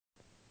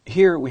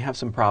Here we have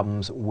some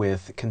problems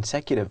with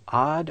consecutive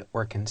odd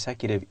or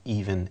consecutive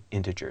even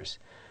integers.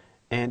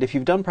 And if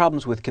you've done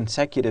problems with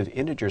consecutive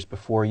integers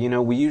before, you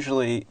know we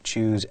usually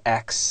choose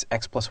x,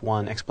 x plus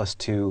 1, x plus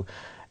 2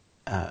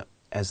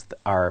 as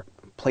our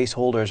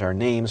placeholders, our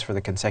names for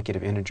the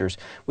consecutive integers.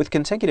 With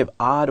consecutive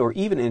odd or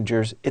even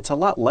integers, it's a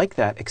lot like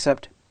that,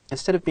 except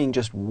instead of being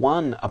just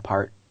one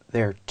apart,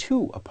 they're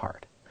two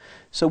apart.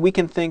 So we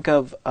can think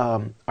of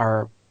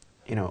our,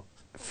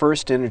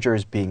 first integer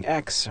as being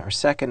x, our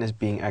second as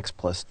being x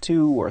plus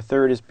 2, our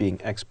third as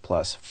being x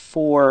plus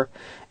 4,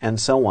 and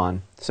so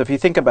on. So if you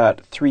think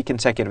about three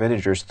consecutive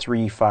integers,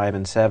 3, 5,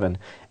 and 7,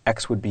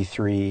 x would be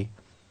 3,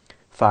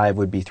 5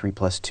 would be 3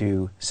 plus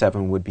 2,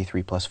 7 would be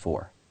 3 plus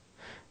 4.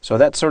 So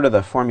that's sort of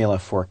the formula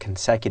for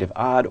consecutive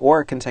odd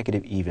or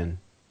consecutive even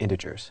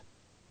integers.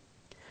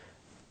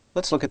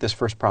 Let's look at this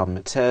first problem.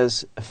 It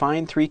says,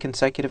 find three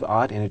consecutive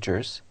odd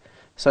integers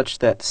such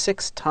that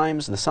 6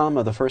 times the sum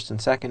of the first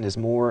and second is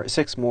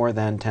 6 more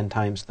than 10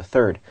 times the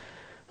third.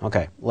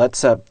 Okay,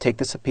 let's take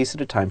this a piece at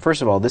a time.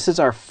 First of all, this is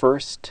our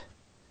first,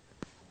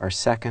 our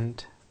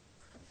second,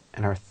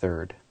 and our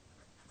third.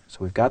 So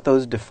we've got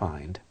those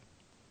defined.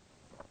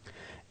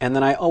 And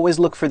then I always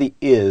look for the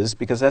is,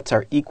 because that's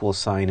our equal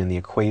sign in the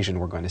equation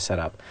we're going to set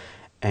up.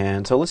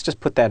 And so let's just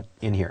put that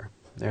in here.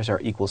 There's our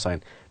equal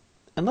sign.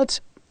 And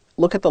let's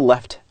look at the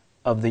left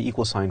of the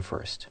equal sign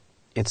first.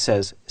 It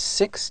says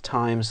 6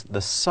 times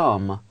the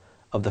sum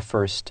of the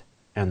first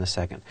and the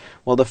second.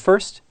 Well, the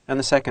first and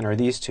the second are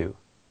these two.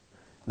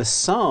 The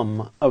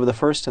sum of the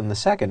first and the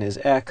second is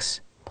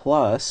x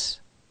plus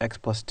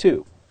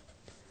 2.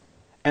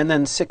 And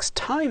then 6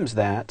 times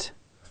that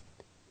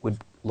would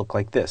look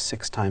like this,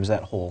 6 times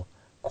that whole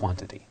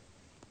quantity.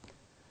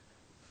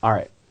 All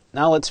right,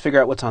 now let's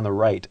figure out what's on the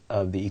right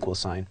of the equal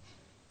sign.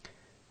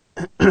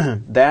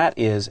 That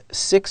is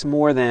 6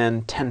 more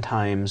than 10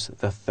 times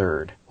the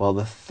third. Well,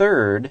 the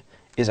third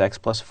is x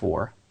plus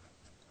 4.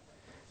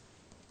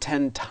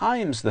 10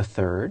 times the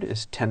third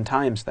is 10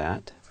 times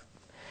that.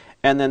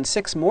 And then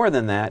 6 more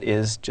than that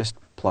is just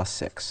plus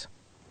 6.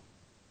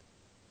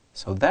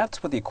 So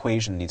that's what the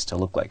equation needs to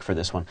look like for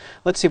this one.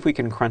 Let's see if we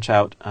can crunch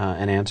out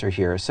an answer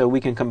here. So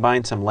we can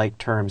combine some like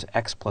terms.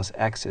 X plus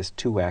x is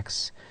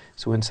 2x.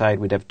 So inside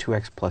we'd have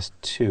 2x plus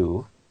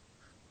 2.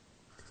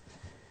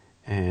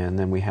 And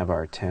then we have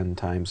our 10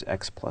 times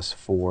x plus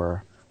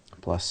 4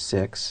 plus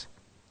 6.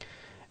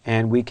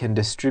 And we can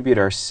distribute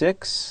our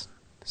 6.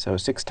 So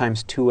 6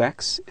 times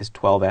 2x is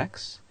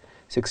 12x.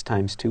 6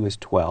 times 2 is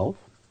 12.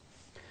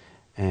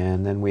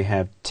 And then we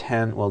have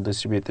 10. We'll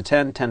distribute the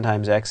 10. 10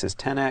 times x is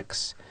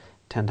 10x.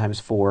 10 times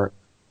 4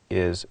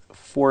 is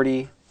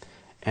 40.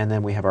 And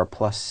then we have our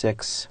plus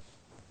 6.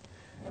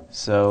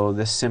 So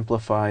this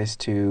simplifies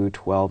to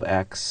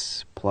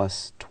 12x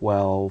plus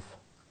 12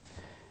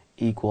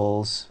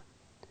 equals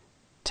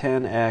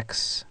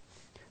 10x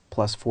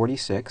plus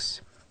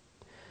 46.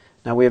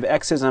 Now we have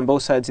x's on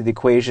both sides of the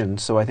equation,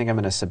 so I think I'm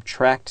going to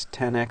subtract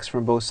 10x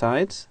from both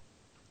sides.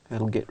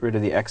 That'll get rid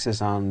of the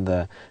x's on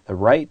the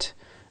right.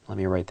 Let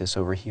me write this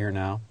over here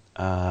now.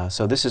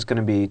 So this is going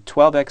to be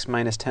 12x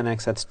minus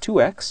 10x, that's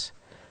 2x,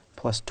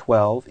 plus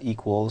 12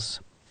 equals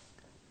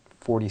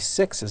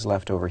 46 is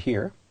left over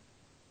here.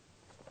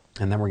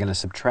 And then we're going to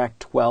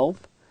subtract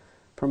 12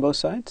 from both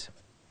sides.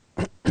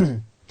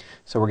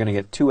 So we're going to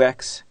get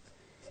 2x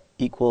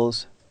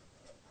equals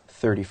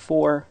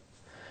 34.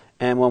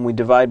 And when we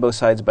divide both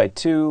sides by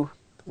 2,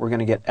 we're going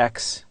to get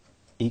x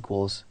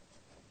equals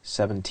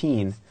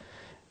 17.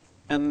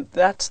 And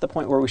that's the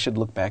point where we should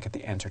look back at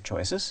the answer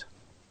choices.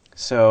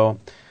 So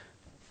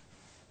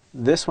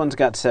this one's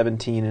got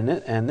 17 in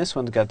it, and this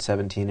one's got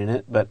 17 in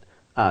it, but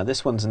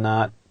this one's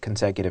not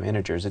consecutive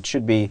integers. It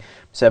should be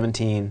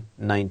 17,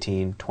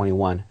 19,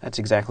 21. That's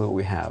exactly what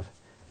we have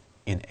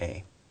in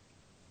A.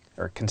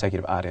 Or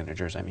consecutive odd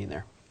integers, I mean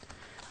there.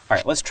 All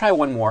right, let's try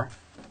one more.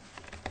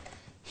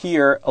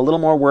 Here, a little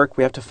more work.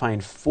 We have to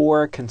find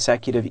 4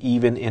 consecutive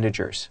even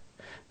integers.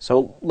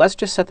 So let's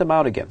just set them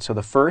out again. So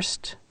the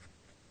first,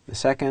 the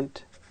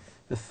second,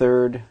 the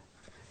third,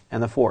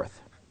 and the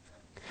fourth.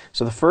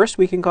 So the first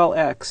we can call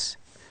x.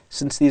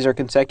 Since these are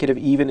consecutive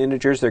even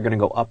integers, they're going to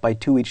go up by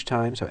 2 each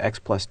time. So x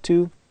plus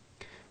 2,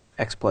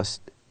 x plus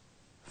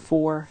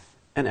 4,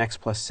 and x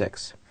plus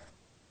 6.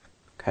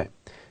 Okay,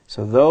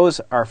 so those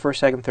are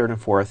first, second, third,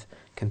 and fourth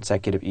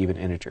consecutive even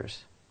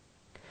integers.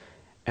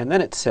 And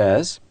then it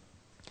says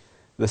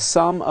the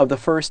sum of the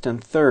first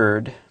and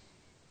third,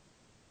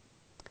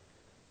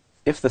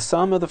 if the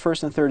sum of the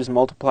first and third is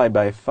multiplied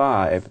by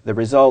 5, the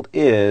result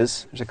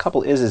is, there's a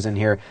couple is's in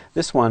here.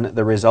 This one,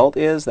 the result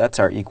is, that's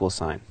our equal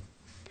sign.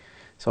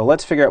 So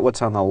let's figure out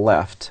what's on the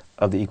left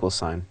of the equal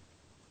sign.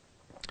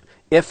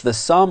 If the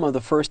sum of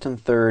the first and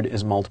third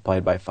is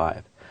multiplied by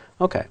 5.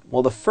 Okay,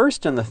 well the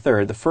first and the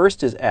third, the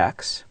first is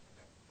x.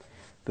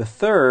 The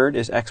third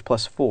is x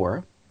plus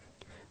 4.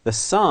 The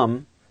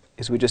sum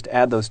is we just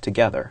add those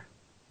together.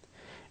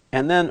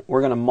 And then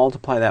we're going to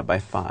multiply that by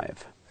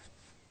 5.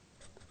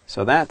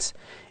 So that's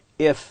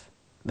if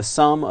the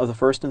sum of the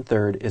first and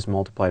third is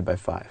multiplied by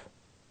 5.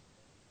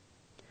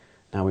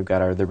 Now we've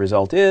got the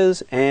result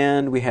is,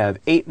 and we have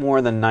 8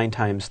 more than 9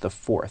 times the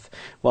fourth.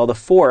 Well, the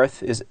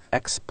fourth is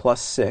x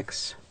plus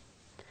 6.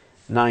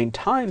 9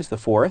 times the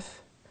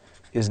fourth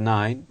is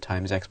 9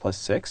 times x plus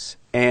 6.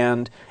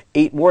 And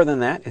 8 more than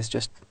that is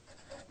just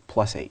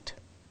plus 8.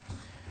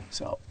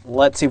 So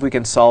let's see if we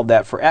can solve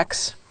that for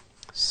x.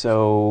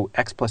 So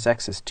x plus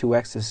x is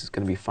 2x. This is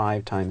going to be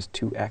 5 times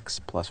 2x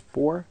plus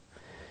 4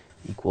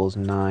 equals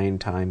 9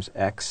 times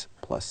x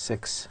plus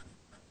 6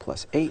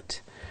 plus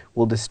 8.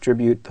 We'll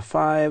distribute the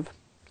 5.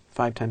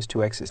 5 times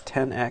 2x is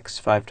 10x.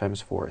 5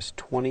 times 4 is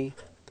 20.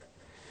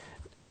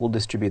 We'll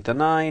distribute the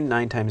 9.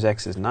 9 times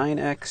x is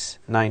 9x.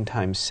 9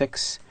 times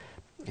 6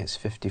 is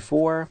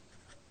 54.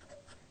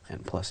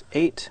 And plus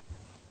 8.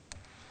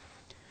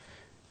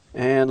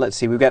 And let's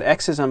see, we've got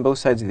x's on both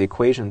sides of the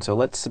equation, so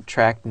let's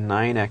subtract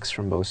 9x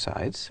from both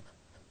sides.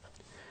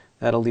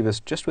 That'll leave us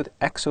just with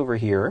x over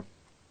here,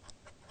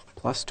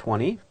 plus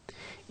 20,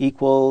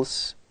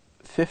 equals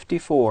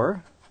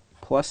 54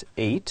 plus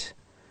 8.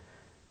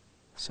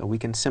 So we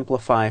can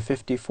simplify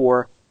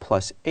 54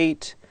 plus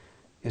 8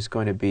 is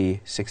going to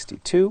be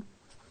 62,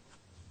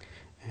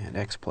 and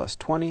x plus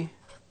 20.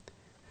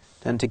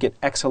 Then to get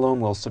x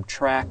alone, we'll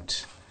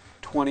subtract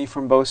 20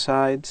 from both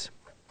sides.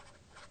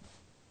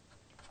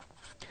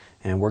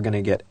 And we're going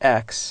to get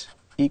x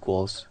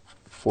equals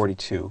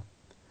 42.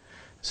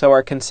 So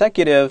our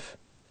consecutive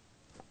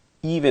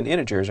even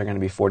integers are going to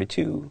be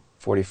 42,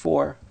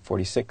 44,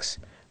 46,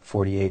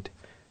 48,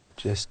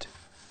 just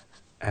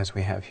as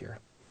we have here.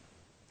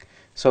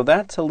 So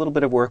that's a little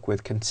bit of work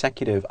with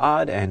consecutive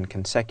odd and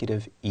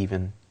consecutive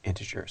even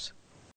integers.